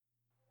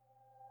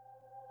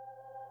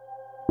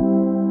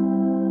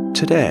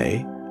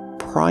today,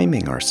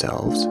 priming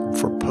ourselves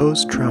for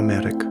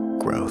post-traumatic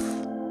growth.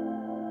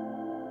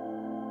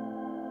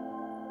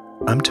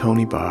 I'm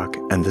Tony Bach,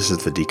 and this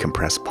is the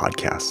Decompress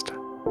Podcast.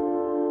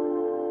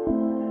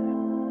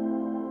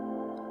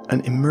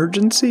 An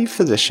emergency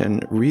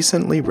physician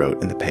recently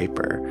wrote in the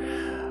paper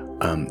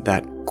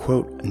that,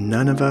 quote,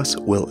 "none of us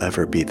will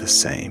ever be the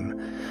same."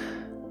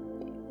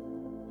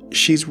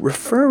 She's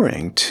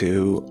referring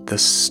to the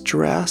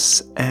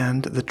stress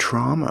and the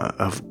trauma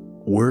of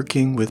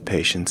working with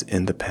patients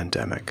in the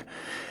pandemic.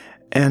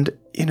 And,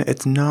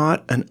 it's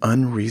not an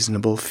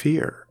unreasonable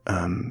fear.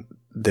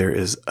 There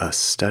is a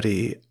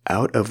study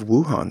out of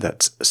Wuhan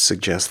that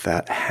suggests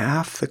that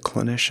half the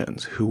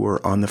clinicians who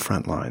were on the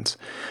front lines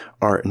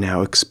are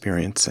now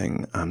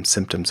experiencing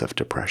symptoms of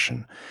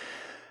depression.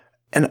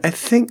 And I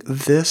think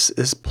this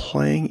is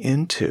playing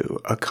into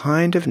a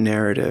kind of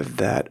narrative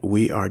that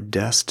we are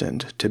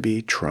destined to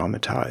be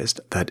traumatized,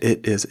 that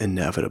it is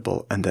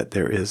inevitable, and that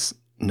there is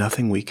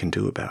nothing we can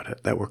do about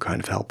it, that we're kind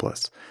of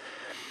helpless.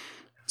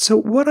 So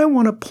what I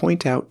want to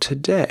point out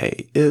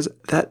today is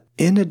that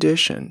in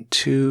addition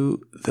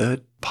to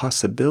the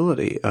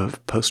possibility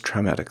of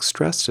post-traumatic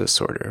stress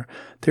disorder,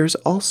 there's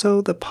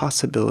also the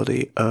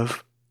possibility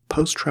of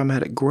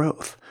post-traumatic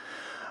growth.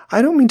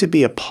 I don't mean to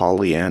be a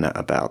Pollyanna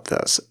about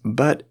this,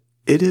 but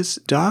it is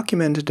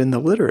documented in the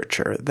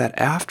literature that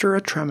after a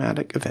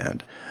traumatic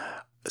event,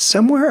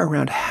 somewhere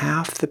around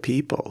half the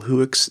people who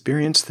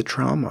experience the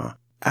trauma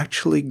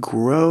actually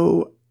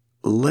grow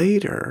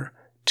later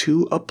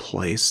to a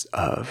place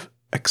of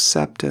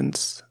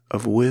acceptance,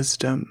 of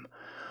wisdom,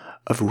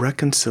 of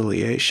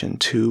reconciliation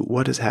to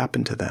what has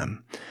happened to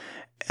them.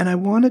 And I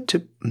wanted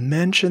to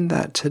mention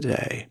that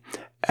today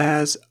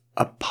as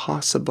a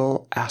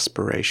possible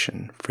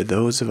aspiration for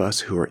those of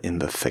us who are in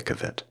the thick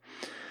of it.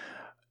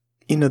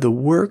 The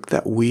work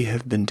that we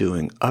have been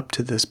doing up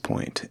to this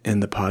point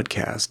in the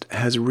podcast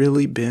has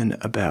really been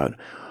about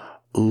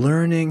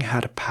learning how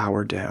to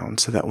power down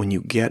so that when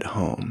you get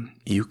home,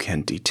 you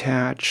can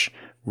detach,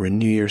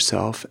 renew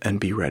yourself, and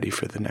be ready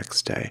for the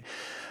next day.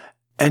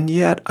 And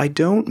yet, I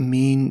don't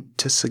mean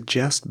to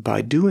suggest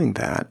by doing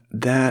that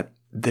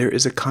there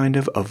is a kind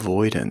of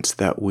avoidance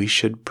that we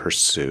should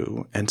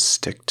pursue and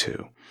stick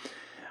to.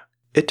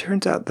 It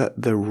turns out that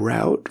the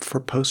route for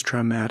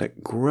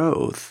post-traumatic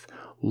growth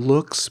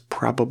looks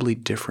probably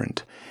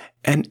different,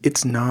 and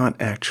it's not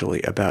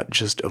actually about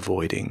just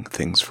avoiding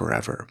things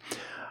forever.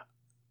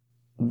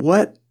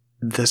 What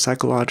the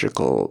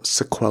psychological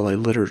sequelae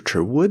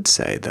literature would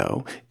say,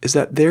 though, is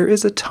that there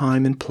is a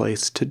time and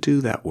place to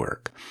do that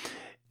work.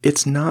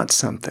 It's not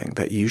something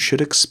that you should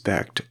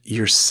expect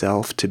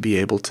yourself to be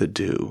able to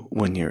do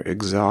when you're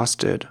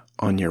exhausted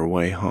on your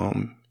way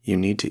home. You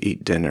need to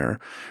eat dinner,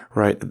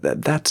 right?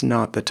 That's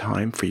not the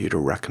time for you to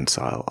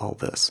reconcile all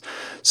this.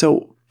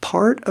 So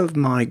part of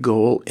my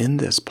goal in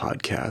this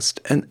podcast,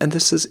 and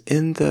this is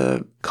in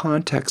the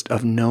context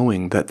of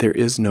knowing that there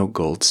is no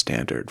gold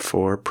standard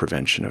for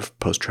prevention of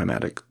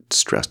post-traumatic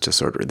stress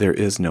disorder. There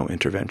is no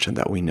intervention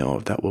that we know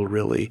of that will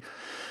really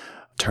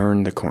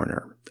turn the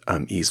corner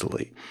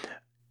easily.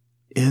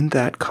 In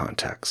that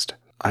context,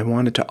 I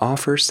wanted to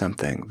offer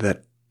something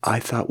that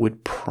I thought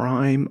would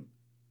prime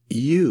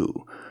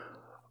you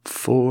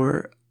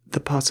for the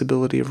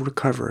possibility of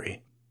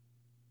recovery.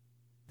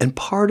 And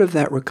part of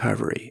that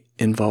recovery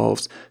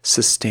involves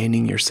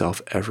sustaining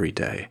yourself every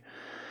day.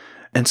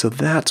 And so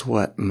that's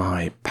what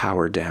my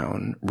Power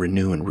Down,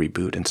 Renew, and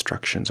Reboot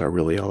instructions are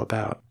really all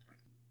about.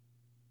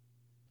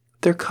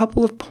 There are a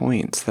couple of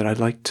points that I'd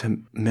like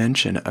to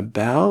mention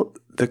about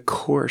the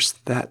course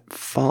that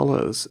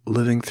follows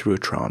living through a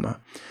trauma.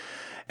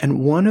 And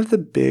one of the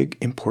big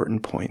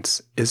important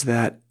points is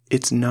that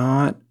it's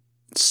not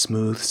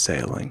smooth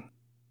sailing.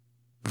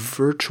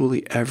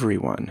 Virtually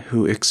everyone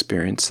who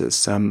experiences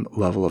some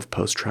level of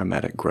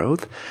post-traumatic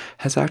growth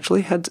has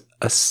actually had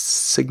a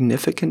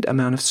significant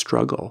amount of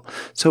struggle.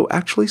 So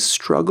actually,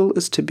 struggle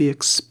is to be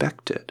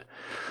expected.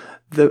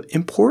 The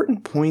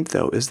important point,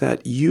 though, is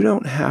that you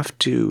don't have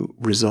to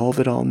resolve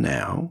it all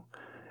now.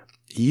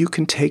 You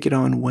can take it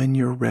on when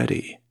you're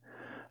ready.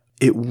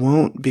 It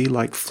won't be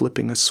like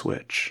flipping a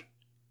switch.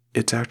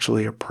 It's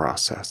actually a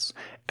process.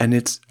 And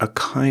it's a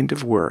kind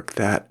of work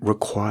that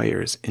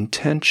requires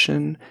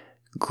intention,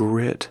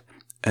 grit,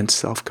 and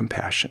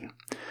self-compassion.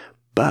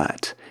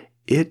 But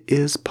it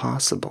is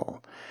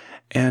possible.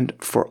 And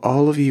for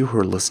all of you who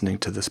are listening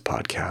to this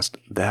podcast,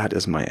 that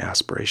is my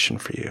aspiration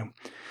for you.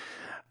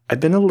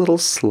 I've been a little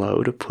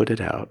slow to put it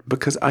out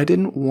because I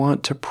didn't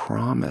want to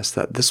promise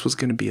that this was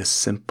going to be a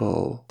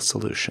simple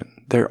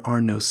solution. There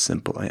are no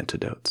simple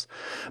antidotes.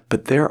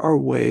 But there are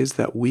ways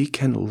that we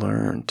can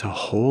learn to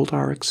hold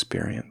our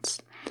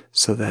experience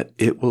so that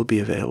it will be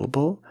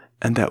available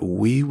and that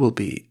we will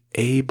be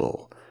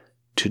able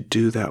to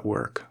do that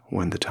work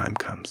when the time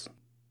comes.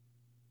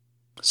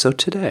 So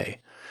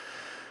today,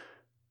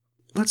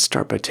 let's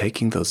start by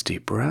taking those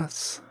deep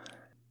breaths.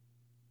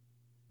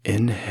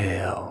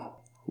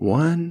 Inhale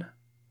 1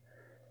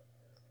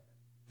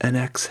 and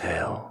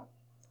exhale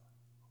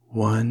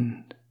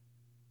 1,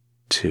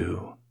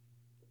 2,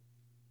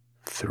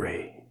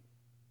 3.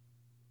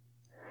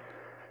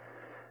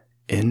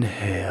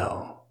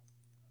 Inhale,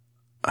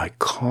 I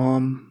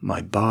calm my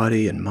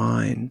body and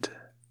mind.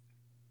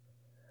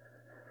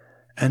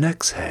 And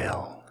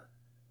exhale,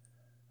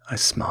 I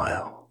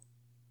smile.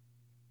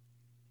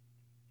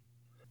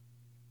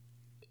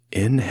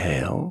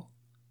 Inhale,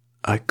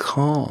 I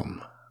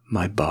calm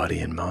my body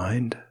and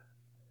mind.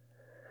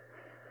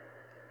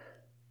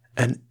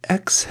 And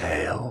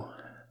exhale,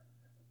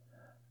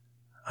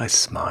 I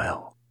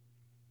smile.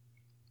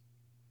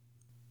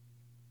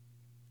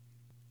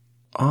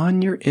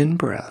 On your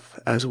in-breath,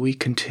 as we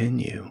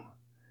continue,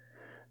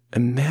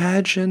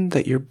 imagine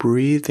that you're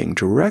breathing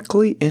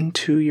directly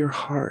into your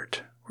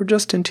heart, or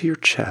just into your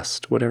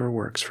chest, whatever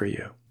works for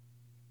you.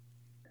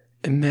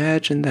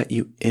 Imagine that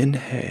you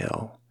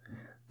inhale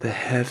the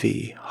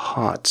heavy,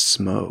 hot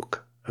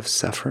smoke of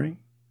suffering,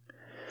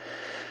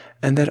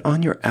 and that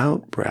on your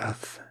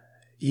out-breath,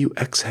 you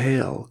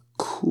exhale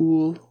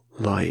cool,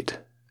 light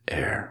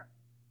air,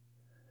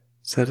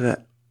 so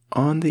that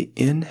on the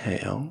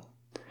inhale,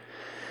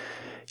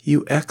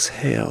 you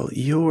exhale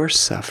your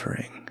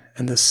suffering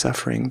and the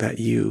suffering that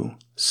you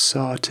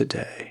saw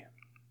today.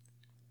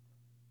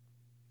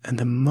 And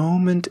the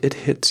moment it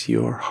hits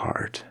your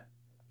heart,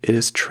 it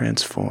is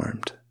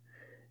transformed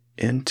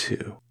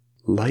into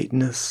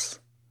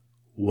lightness,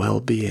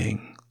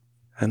 well-being,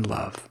 and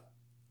love.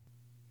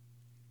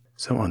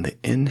 So on the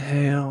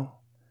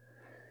inhale,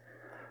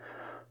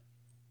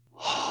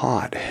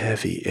 hot,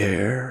 heavy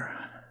air,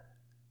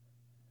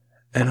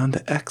 and on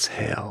the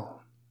exhale,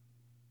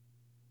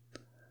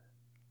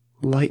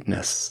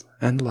 lightness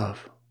and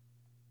love.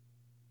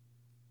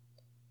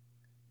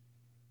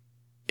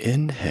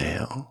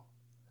 Inhale,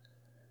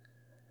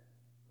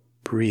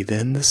 breathe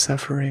in the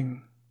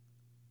suffering,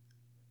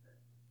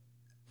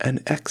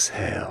 and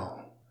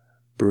exhale,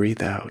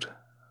 breathe out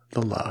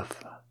the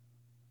love.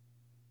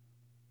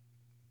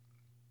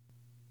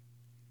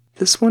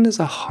 This one is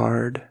a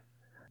hard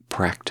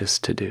practice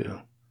to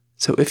do.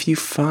 So if you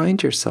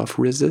find yourself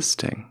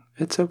resisting,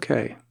 it's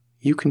okay.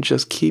 You can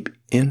just keep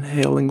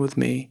inhaling with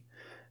me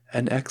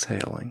and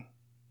exhaling.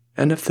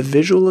 And if the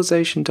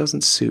visualization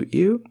doesn't suit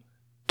you,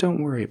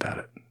 don't worry about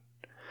it.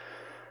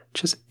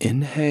 Just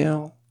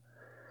inhale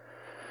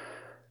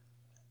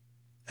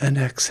and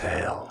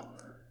exhale.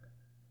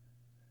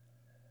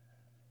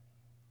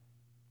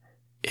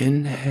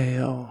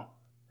 Inhale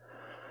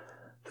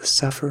the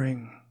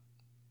suffering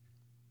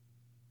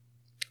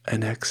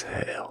and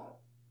exhale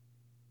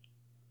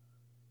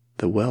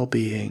the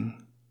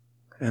well-being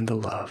and the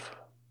love.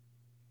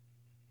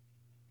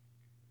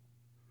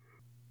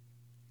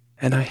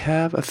 And I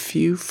have a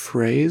few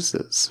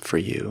phrases for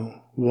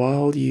you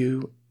while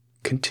you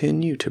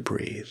continue to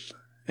breathe,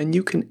 and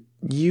you can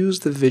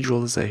use the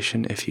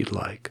visualization if you'd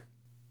like.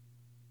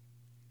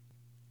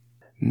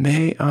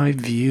 May I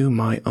view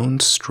my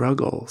own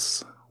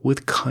struggles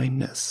with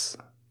kindness,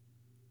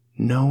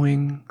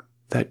 knowing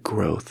that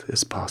growth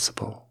is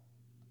possible.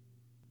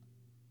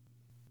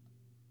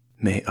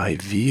 May I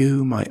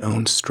view my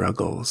own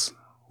struggles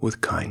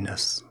with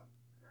kindness,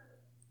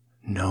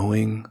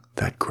 knowing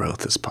that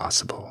growth is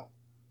possible.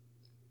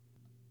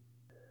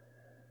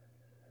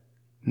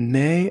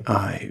 May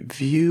I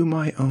view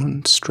my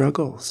own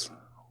struggles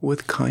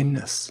with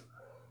kindness,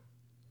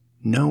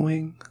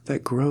 knowing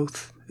that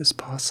growth is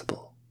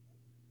possible.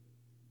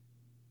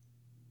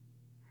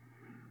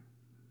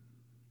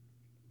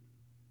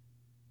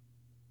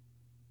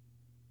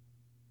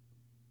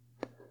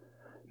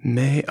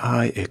 May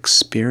I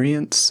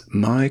experience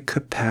my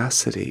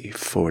capacity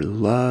for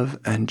love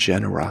and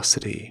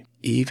generosity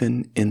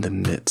even in the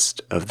midst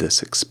of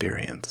this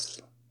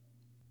experience.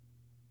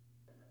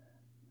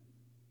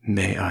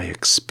 May I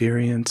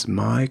experience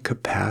my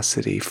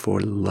capacity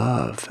for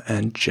love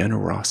and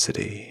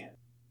generosity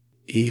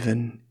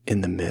even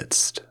in the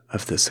midst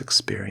of this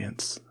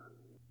experience.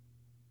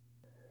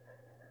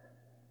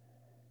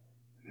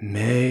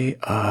 May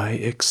I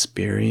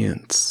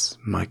experience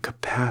my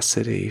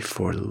capacity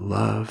for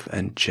love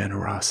and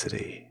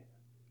generosity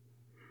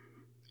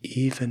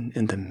even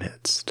in the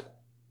midst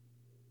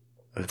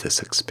of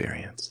this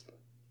experience.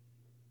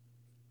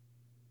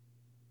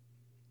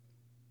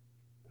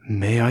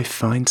 May I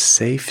find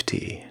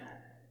safety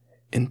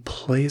in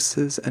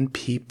places and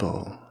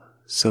people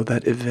so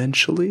that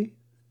eventually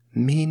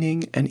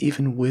meaning and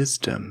even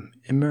wisdom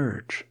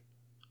emerge.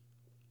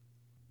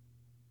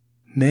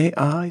 May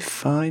I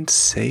find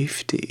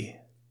safety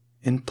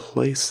in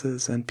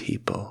places and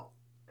people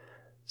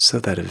so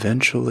that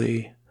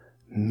eventually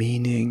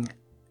meaning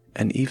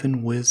and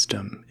even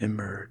wisdom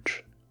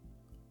emerge.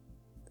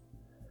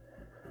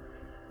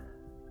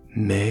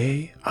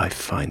 May I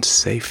find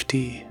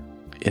safety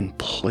in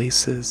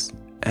places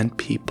and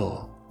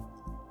people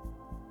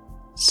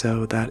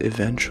so that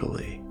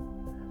eventually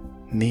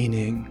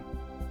meaning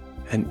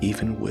and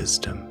even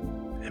wisdom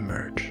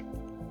emerge.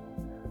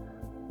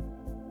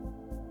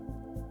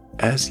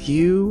 As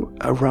you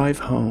arrive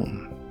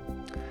home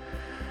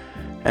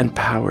and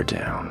power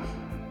down,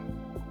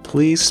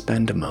 please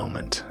spend a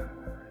moment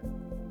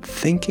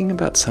thinking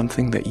about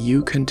something that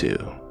you can do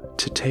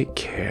to take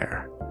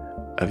care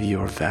of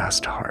your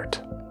vast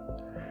heart.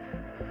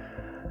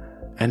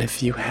 And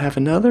if you have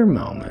another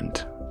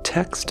moment,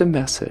 text a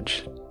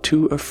message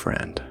to a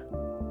friend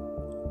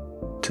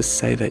to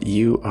say that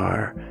you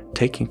are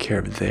taking care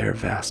of their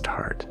vast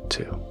heart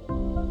too.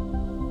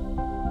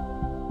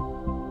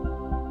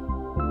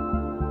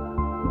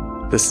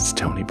 This is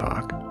Tony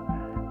Bach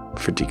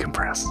for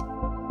Decompress.